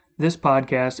This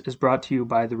podcast is brought to you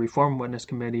by the Reformed Witness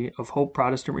Committee of Hope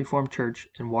Protestant Reformed Church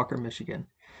in Walker, Michigan.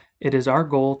 It is our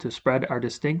goal to spread our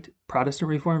distinct Protestant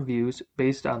Reformed views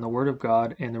based on the Word of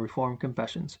God and the Reformed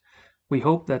Confessions. We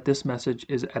hope that this message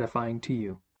is edifying to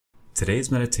you.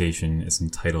 Today's meditation is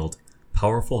entitled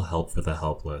Powerful Help for the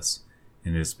Helpless,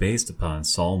 and it is based upon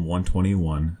Psalm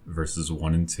 121, verses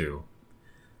 1 and 2.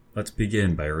 Let's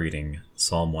begin by reading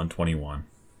Psalm 121.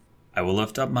 I will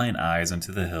lift up mine eyes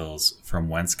unto the hills, from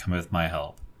whence cometh my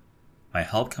help. My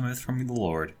help cometh from the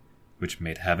Lord, which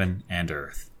made heaven and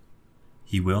earth.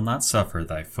 He will not suffer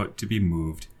thy foot to be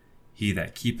moved. He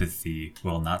that keepeth thee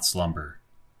will not slumber.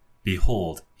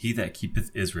 Behold, he that keepeth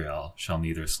Israel shall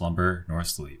neither slumber nor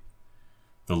sleep.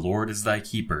 The Lord is thy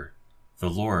keeper. The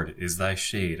Lord is thy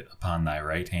shade upon thy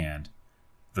right hand.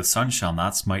 The sun shall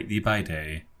not smite thee by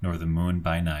day, nor the moon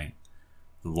by night.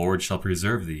 The Lord shall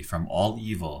preserve thee from all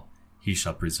evil. He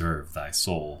shall preserve thy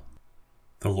soul.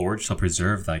 The Lord shall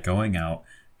preserve thy going out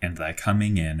and thy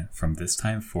coming in from this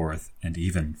time forth and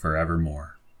even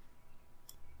forevermore.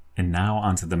 And now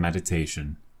onto the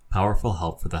meditation, Powerful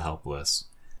Help for the Helpless.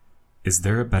 Is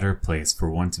there a better place for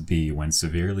one to be when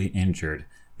severely injured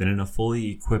than in a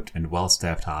fully equipped and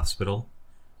well-staffed hospital?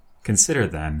 Consider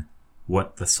then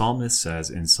what the psalmist says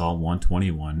in Psalm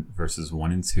 121, verses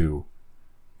 1 and 2.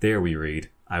 There we read,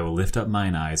 I will lift up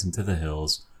mine eyes unto the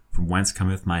hills, from whence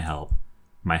cometh my help?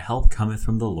 My help cometh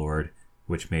from the Lord,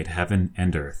 which made heaven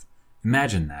and earth.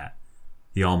 Imagine that.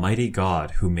 The Almighty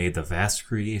God, who made the vast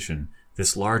creation,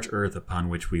 this large earth upon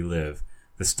which we live,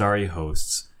 the starry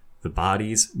hosts, the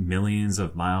bodies millions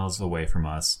of miles away from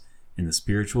us, in the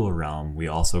spiritual realm we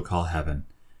also call heaven.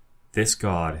 This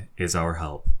God is our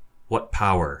help. What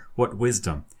power, what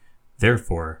wisdom!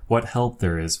 Therefore, what help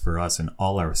there is for us in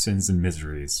all our sins and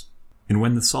miseries. And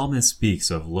when the psalmist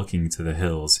speaks of looking to the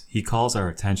hills, he calls our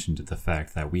attention to the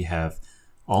fact that we have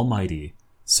almighty,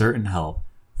 certain help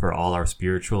for all our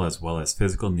spiritual as well as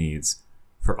physical needs,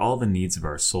 for all the needs of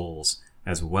our souls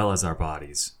as well as our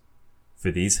bodies.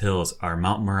 For these hills are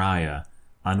Mount Moriah,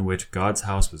 on which God's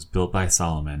house was built by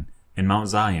Solomon, and Mount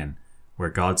Zion, where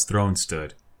God's throne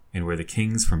stood, and where the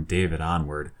kings from David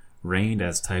onward reigned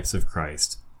as types of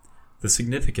Christ. The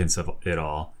significance of it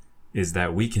all is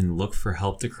that we can look for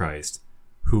help to Christ,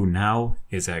 who now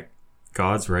is at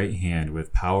God's right hand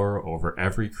with power over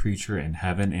every creature in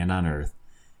heaven and on earth,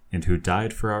 and who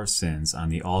died for our sins on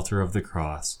the altar of the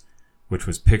cross, which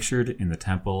was pictured in the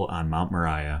temple on Mount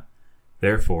Moriah.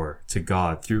 Therefore, to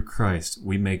God through Christ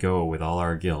we may go with all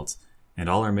our guilt and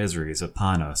all our miseries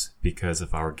upon us because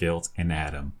of our guilt in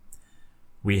Adam.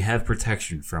 We have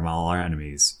protection from all our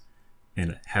enemies,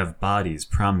 and have bodies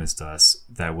promised us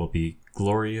that will be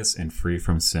glorious and free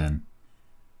from sin.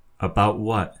 About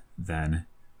what, then,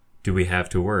 do we have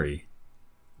to worry?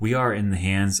 We are in the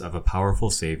hands of a powerful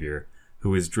Savior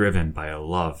who is driven by a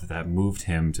love that moved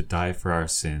him to die for our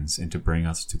sins and to bring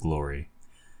us to glory.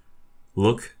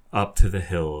 Look up to the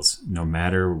hills, no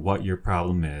matter what your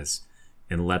problem is,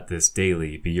 and let this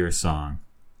daily be your song.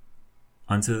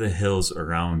 Unto the hills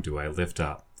around do I lift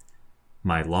up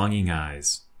my longing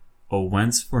eyes. O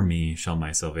whence for me shall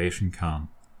my salvation come?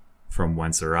 From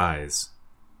whence arise?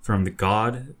 From the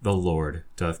God the Lord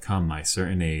doth come my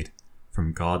certain aid,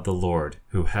 from God the Lord,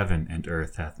 who heaven and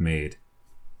earth hath made.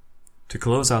 To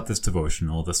close out this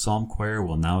devotional, the Psalm Choir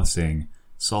will now sing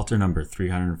Psalter number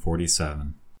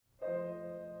 347.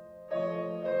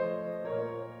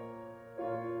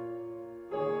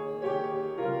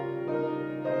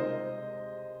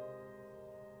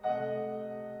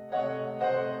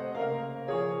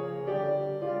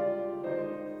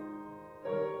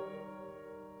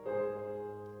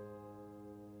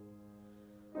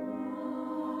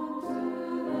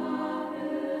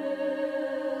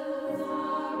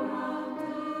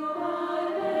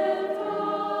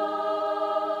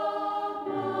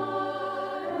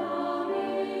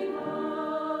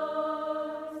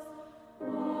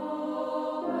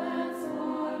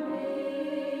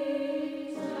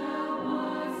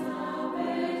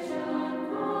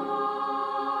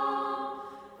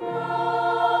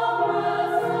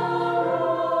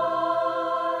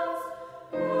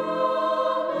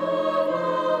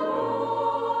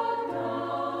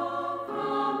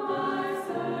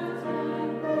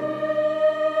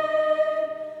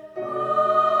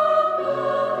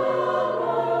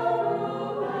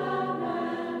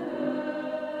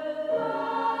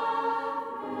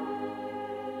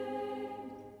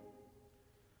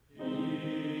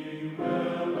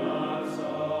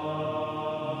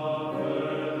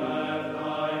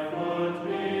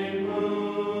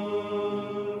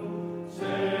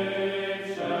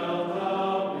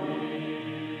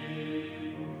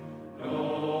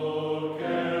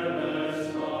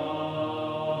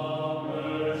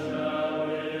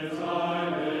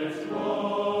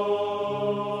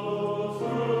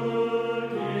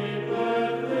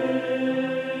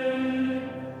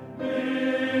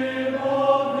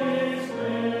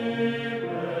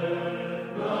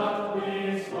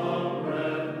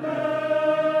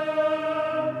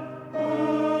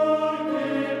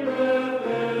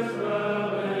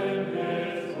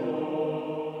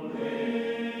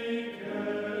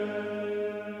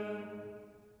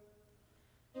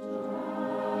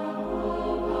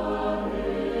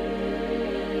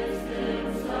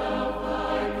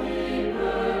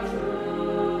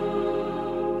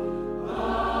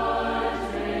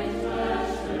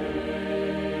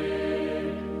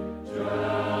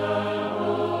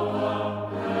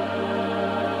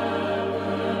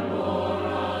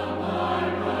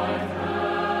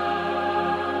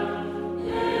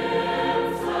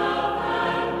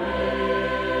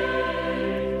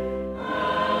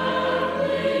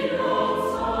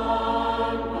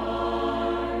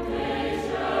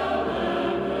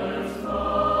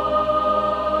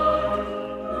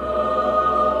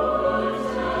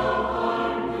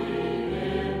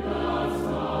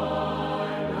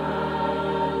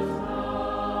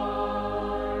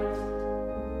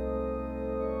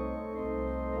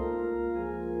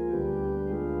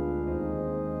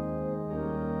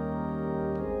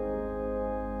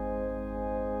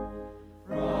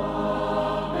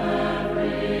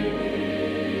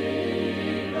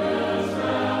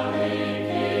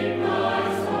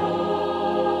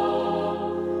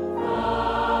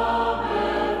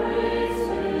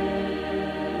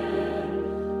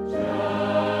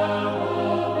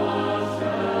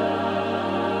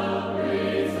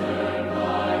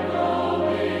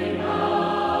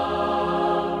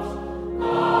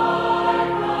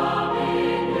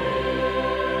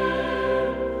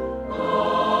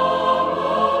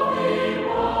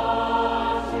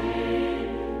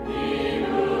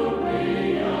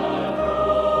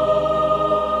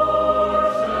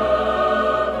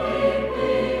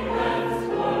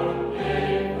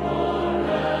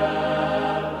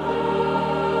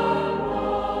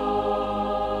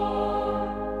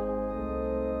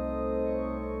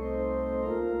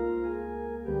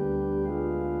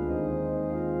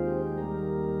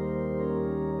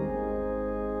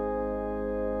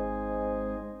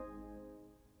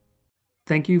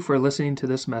 Thank you for listening to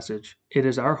this message. It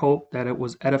is our hope that it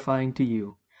was edifying to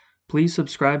you. Please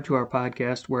subscribe to our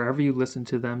podcast wherever you listen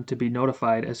to them to be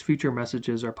notified as future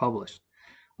messages are published.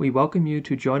 We welcome you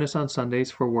to join us on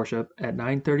Sundays for worship at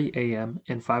 9:30 a.m.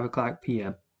 and 5 o'clock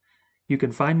p.m. You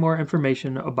can find more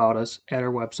information about us at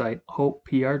our website,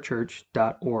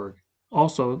 hopeprchurch.org.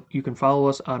 Also, you can follow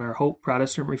us on our Hope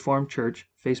Protestant Reformed Church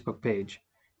Facebook page.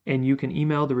 And you can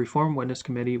email the Reformed Witness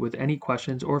Committee with any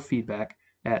questions or feedback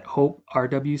at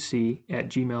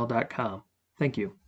hoperwc@gmail.com. Thank you.